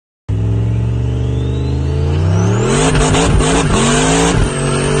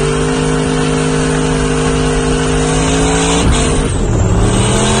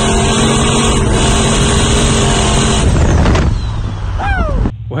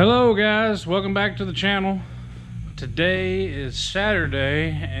Well, hello guys, welcome back to the channel. Today is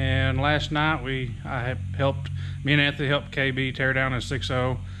Saturday, and last night me and Anthony helped KB tear down his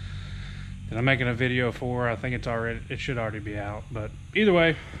 6.0 that I'm making a video for. I think it should already be out, but either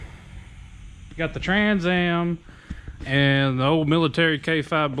way, got the Trans Am and the old military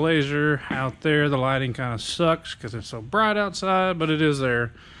K5 Blazer out there. The lighting kind of sucks because it's so bright outside, but it is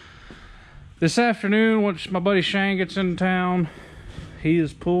there. This afternoon, once my buddy Shane gets into town, he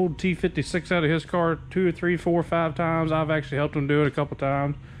has pulled T56 out of his car 2 or 3, 4, 5 times. I've actually helped him do it a couple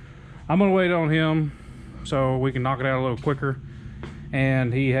times. I'm gonna wait on him so we can knock it out a little quicker.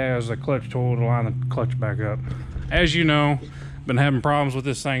 And he has a clutch tool to line the clutch back up. As you know, been having problems with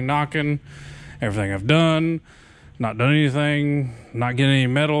this thing knocking. Everything I've done, not done anything, not getting any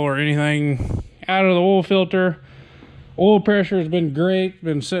metal or anything out of the oil filter. Oil pressure has been great.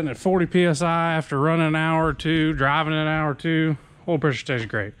 Been sitting at 40 psi after running an hour or two, driving an hour or two. Oil pressure stays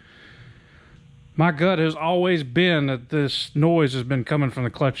great. My gut has always been that this noise has been coming from the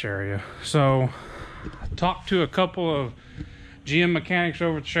clutch area. So I talked to a couple of GM mechanics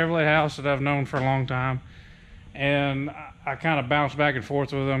over at the Chevrolet house that I've known for a long time, and I kind of bounce back and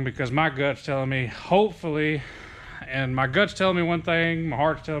forth with them because my gut's telling me hopefully, and my gut's telling me one thing, my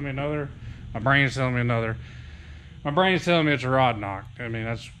heart's telling me another, my brain's telling me another. My brain's telling me it's a rod knock. I mean,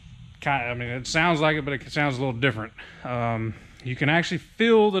 it sounds like it, but it sounds a little different. You can actually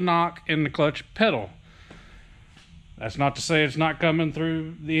feel the knock in the clutch pedal. That's not to say it's not coming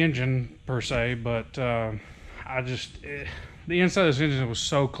through the engine per se, but the inside of this engine was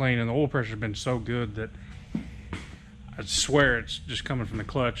so clean and the oil pressure has been so good that I swear it's just coming from the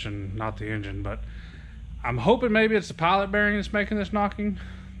clutch and not the engine. But I'm hoping maybe it's the pilot bearing that's making this knocking.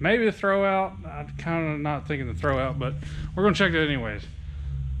 Maybe the throw out. I'm kind of not thinking the throw out, but we're going to check that anyways.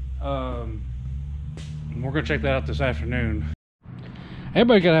 We're going to check that out this afternoon.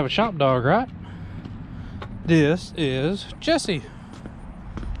 Everybody gotta have a shop dog, right? This is Jessie,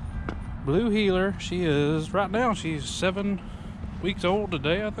 Blue Heeler. She is, right now, she's 7 weeks old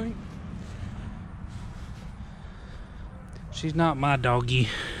today, I think. She's not my doggy,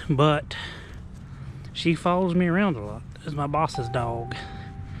 but she follows me around a lot. That's my boss's dog.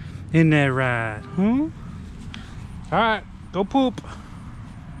 Isn't that right? Huh? Alright, go poop.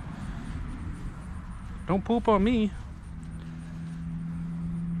 Don't poop on me.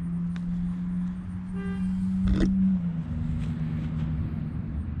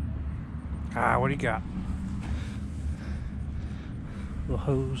 What do you got? Little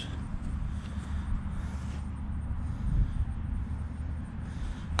hose.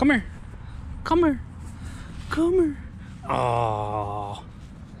 Come here. Come here. Come here. Oh,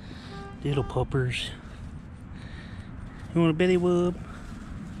 little puppers. You want a Betty Wub?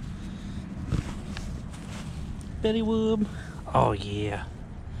 Betty Wub. Oh yeah.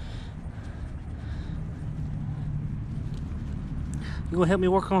 You gonna help me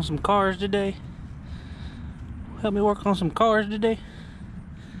work on some cars today? Help me work on some cars today?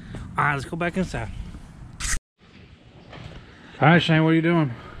 Alright, let's go back inside. Alright, Shane, what are you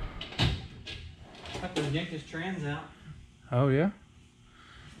doing? I have to yank this Trans out. Oh, yeah?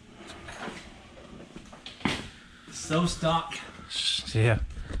 It's so stock. Yeah.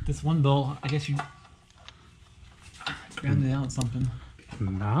 This one bolt, I guess you ground it out with something. I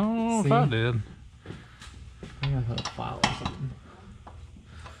don't know if I did. I have a file or something.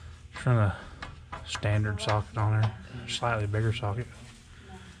 Trying a standard socket on there, slightly bigger socket.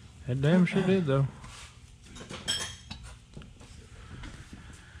 It damn sure did though.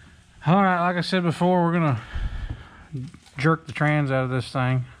 All right, like I said before, we're gonna jerk the trans out of this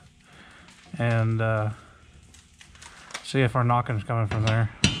thing and see if our knocking's coming from there.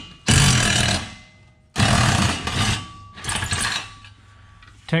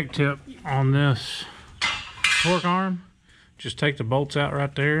 Tech tip on this torque arm: just take the bolts out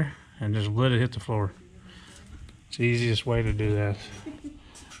right there and just let it hit the floor. It's the easiest way to do that.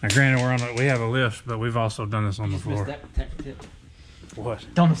 Now granted, we have a lift, but we've also done this on the floor. That tech tip. What?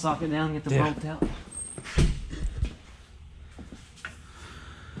 Don't sock it down and get the bolt out.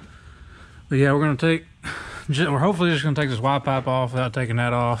 But yeah, we're hopefully just gonna take this Y pipe off without taking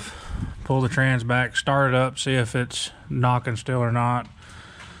that off. Pull the trans back, start it up, see if it's knocking still or not.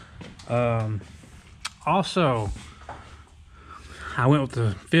 Also, I went with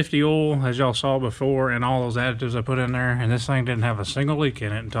the 50 oil, as y'all saw before, and all those additives I put in there, and this thing didn't have a single leak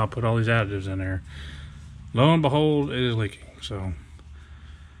in it until I put all these additives in there. Lo and behold, it is leaking. So,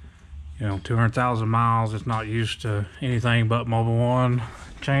 you know, 200,000 miles, it's not used to anything but Mobil 1.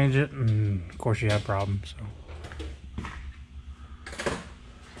 Change it, and of course you have problems. So.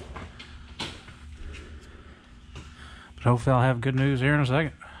 But hopefully I'll have good news here in a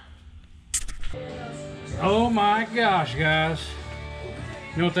second. Oh my gosh, guys.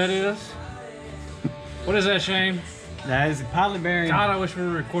 You know what that is? What is that, Shane? That is a pilot bearing. God, I wish we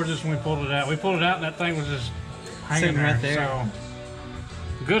would record this when we pulled it out. We pulled it out and that thing was just hanging Sitting right there. So,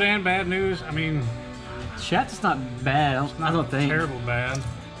 good and bad news. I mean, Shaft is not bad. I don't think. Terrible bad.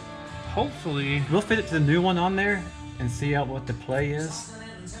 Hopefully. We'll fit it to the new one on there and see out what the play is.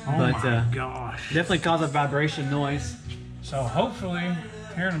 Oh But, my gosh. Definitely cause a vibration noise. So hopefully,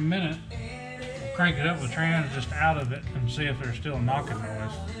 here in a minute, we'll crank it up with trans just out of it and see if there's still a knocking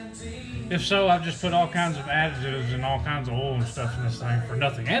noise. If so, I've just put all kinds of additives and all kinds of oil and stuff in this thing for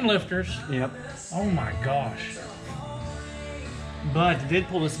nothing. And lifters. Yep. Oh my gosh. But it did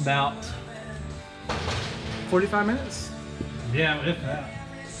pull us about 45 minutes? Yeah, if that.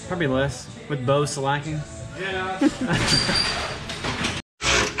 Probably less, with bow slacking. Yeah.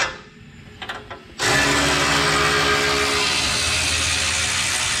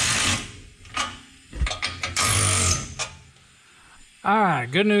 Alright,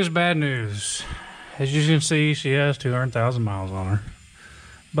 good news, bad news. As you can see, she has 200,000 miles on her.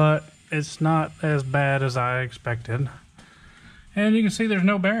 But it's not as bad as I expected. And you can see there's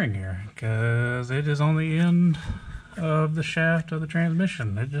no bearing here, because it is on the end of the shaft of the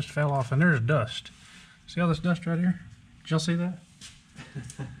transmission. It just fell off, and there's dust. See all this dust right here? Did y'all see that?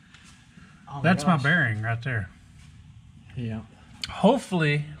 Oh That's my gosh. bearing right there. Yeah.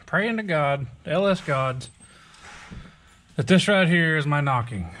 Hopefully, praying to God, the LS gods, that this right here is my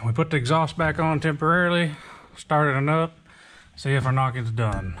knocking. We put the exhaust back on temporarily, started it up, see if our knocking's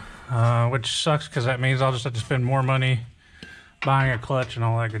done. Which sucks because that means I'll just have to spend more money buying a clutch and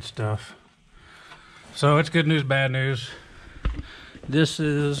all that good stuff. So it's good news, bad news. This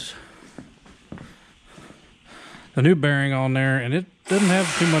is the new bearing on there, and it doesn't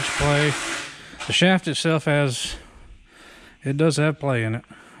have too much play. The shaft itself it does have play in it.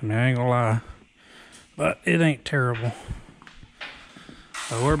 I mean, I ain't gonna lie, but it ain't terrible.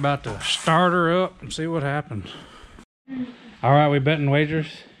 So we're about to start her up and see what happens. All right, we betting wagers?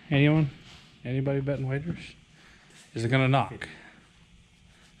 Anyone? Anybody betting wagers? Is it gonna knock?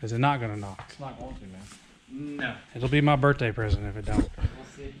 Is it not gonna knock? It's not going to, man. No. It'll be my birthday present if it don't. We'll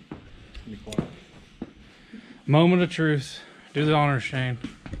see. Be quiet. Moment of truth. Do the honors, Shane.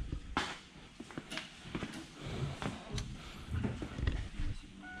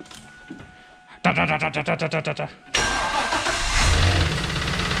 Da, da, da, da, da, da, da, da, da.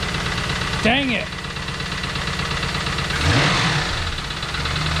 Dang it!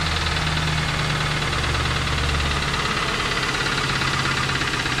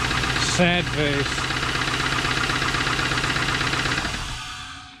 Sad face.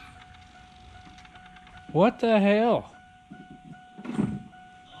 What the hell?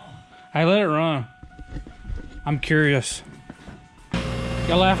 I let it run. I'm curious.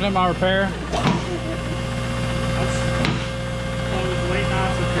 Y'all laughing at my repair?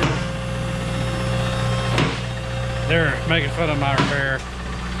 They're making fun of my repair.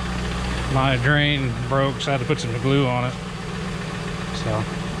 My drain broke, so I had to put some glue on it. So,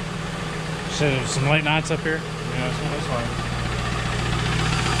 said it was some late nights up here. Yeah, that's fine.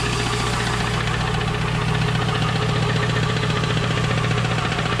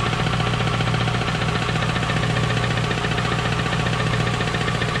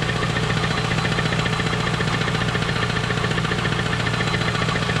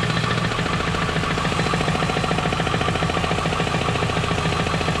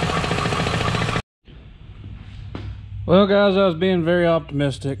 Well, guys, I was being very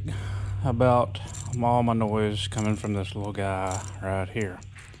optimistic about all my noise coming from this little guy right here.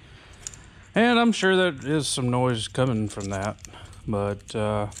 And I'm sure there is some noise coming from that, but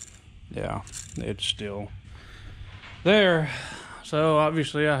yeah, it's still there. So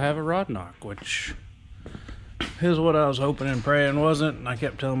obviously I have a rod knock, which is what I was hoping and praying wasn't, and I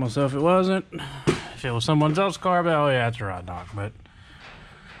kept telling myself it wasn't. If it was someone else's car, I'd be, oh yeah, it's a rod knock, but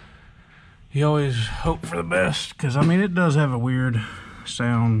you always hope for the best, because I mean it does have a weird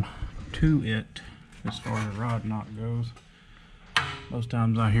sound to it as far as rod knock goes. Most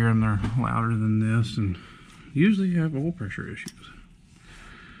times I hear them, they're louder than this, and usually you have oil pressure issues.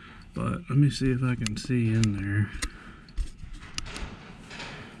 But let me see if I can see in there.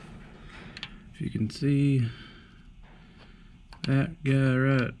 If you can see, that guy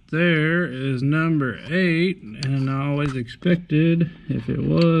right there is number 8, and I always expected if it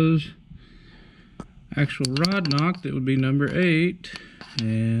was actual rod knock that would be number 8,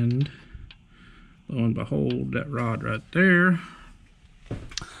 and lo and behold, that rod right there.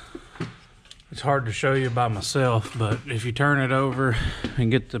 It's hard to show you by myself, but if you turn it over and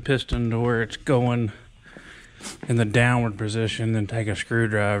get the piston to where it's going in the downward position, then take a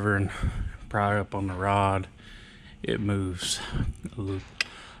screwdriver and pry up on the rod, it moves a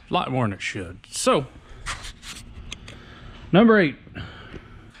lot more than it should. So, number 8.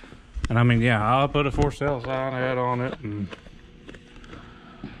 And I mean, yeah, I'll put a for sale sign ad on it, and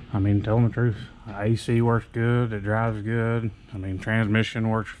I mean, telling the truth, AC works good, it drives good. I mean, transmission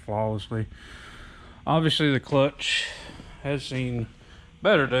works flawlessly. Obviously, the clutch has seen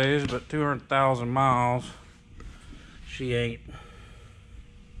better days, but 200,000 miles, she ain't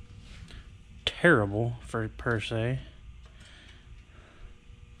terrible for per se.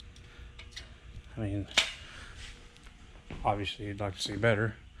 I mean, obviously, you'd like to see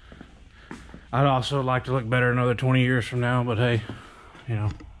better. I'd also like to look better another 20 years from now, but hey, you know,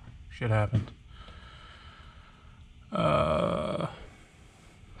 shit happens.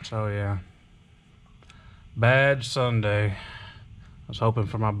 So yeah, bad Sunday. I was hoping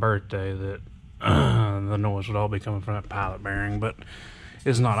for my birthday that the noise would all be coming from that pilot bearing, but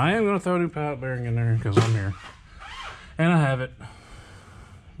it's not. I am going to throw a new pilot bearing in there because I'm here, and I have it.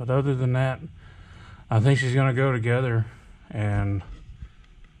 But other than that, I think she's going to go together, and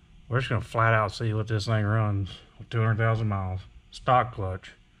we're just going to flat out see what this thing runs with 200,000 miles, stock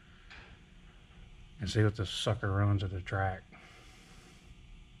clutch, and see what this sucker runs at the track.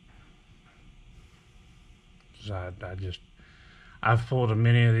 I've pulled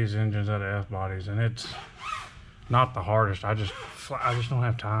many of these engines out of F-bodies, and it's not the hardest. I just don't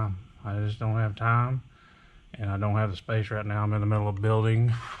have time. I just don't have time, and I don't have the space right now. I'm in the middle of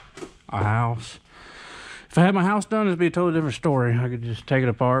building a house. If I had my house done, it'd be a totally different story. I could just take it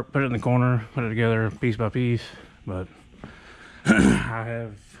apart, put it in the corner, put it together piece by piece, but I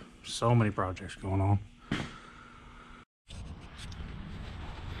have so many projects going on.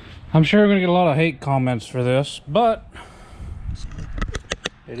 I'm sure I'm gonna get a lot of hate comments for this, but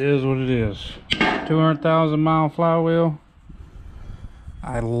it is what it is. 200,000 mile flywheel.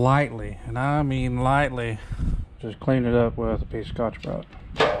 I lightly, and I mean lightly, just cleaned it up with a piece of Scotch-Brite.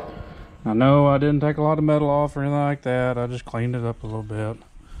 I know I didn't take a lot of metal off or anything like that. I just cleaned it up a little bit.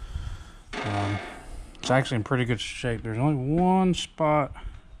 It's actually in pretty good shape. There's only one spot. I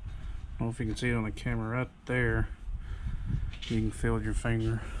don't know if you can see it on the camera right there. You can feel with your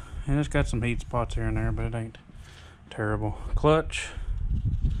finger. And it's got some heat spots here and there, but it ain't terrible. Clutch,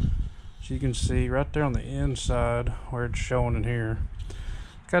 as you can see right there on the inside where it's showing in here,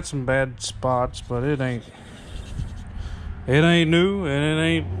 it's got some bad spots, but it ain't new and it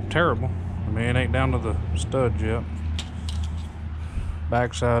ain't terrible. I mean, it ain't down to the studs yet.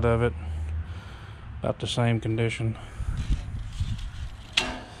 Backside of it, about the same condition.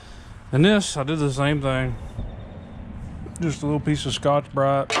 And this, I did the same thing. Just a little piece of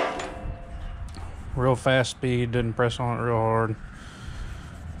Scotch-Brite. Real fast speed, didn't press on it real hard.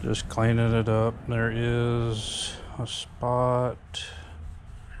 Just cleaning it up. There is a spot.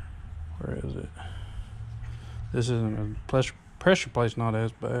 Where is it? This isn't a pressure plate's not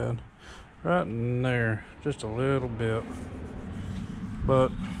as bad. Right in there, just a little bit.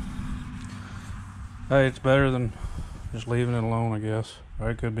 But hey, it's better than just leaving it alone, I guess. Or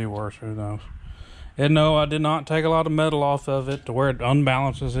it could be worse, who knows. And no, I did not take a lot of metal off of it to where it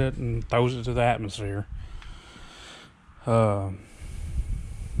unbalances it and throws it to the atmosphere. But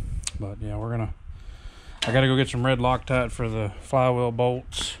yeah, I gotta go get some red Loctite for the flywheel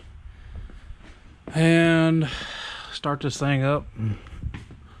bolts and start this thing up and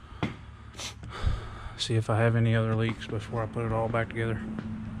see if I have any other leaks before I put it all back together.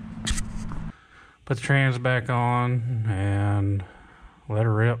 Put the trans back on and let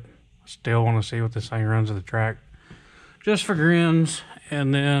her rip. Still want to see what this thing runs at the track, just for grins,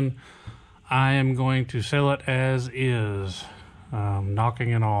 and then I am going to sell it as is,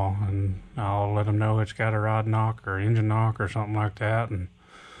 knocking and all, and I'll let them know it's got a rod knock or engine knock or something like that, and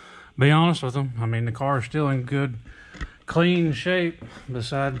be honest with them. I mean, the car is still in good, clean shape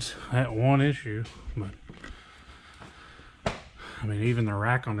besides that one issue, but I mean, even the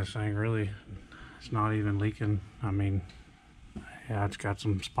rack on this thing, really, it's not even leaking. I mean, yeah, it's got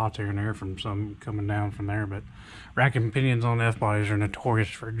some spots here and there from some coming down from there, but rack and pinions on F-bodies are notorious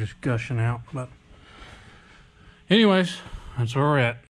for just gushing out. But anyways, that's where we're at.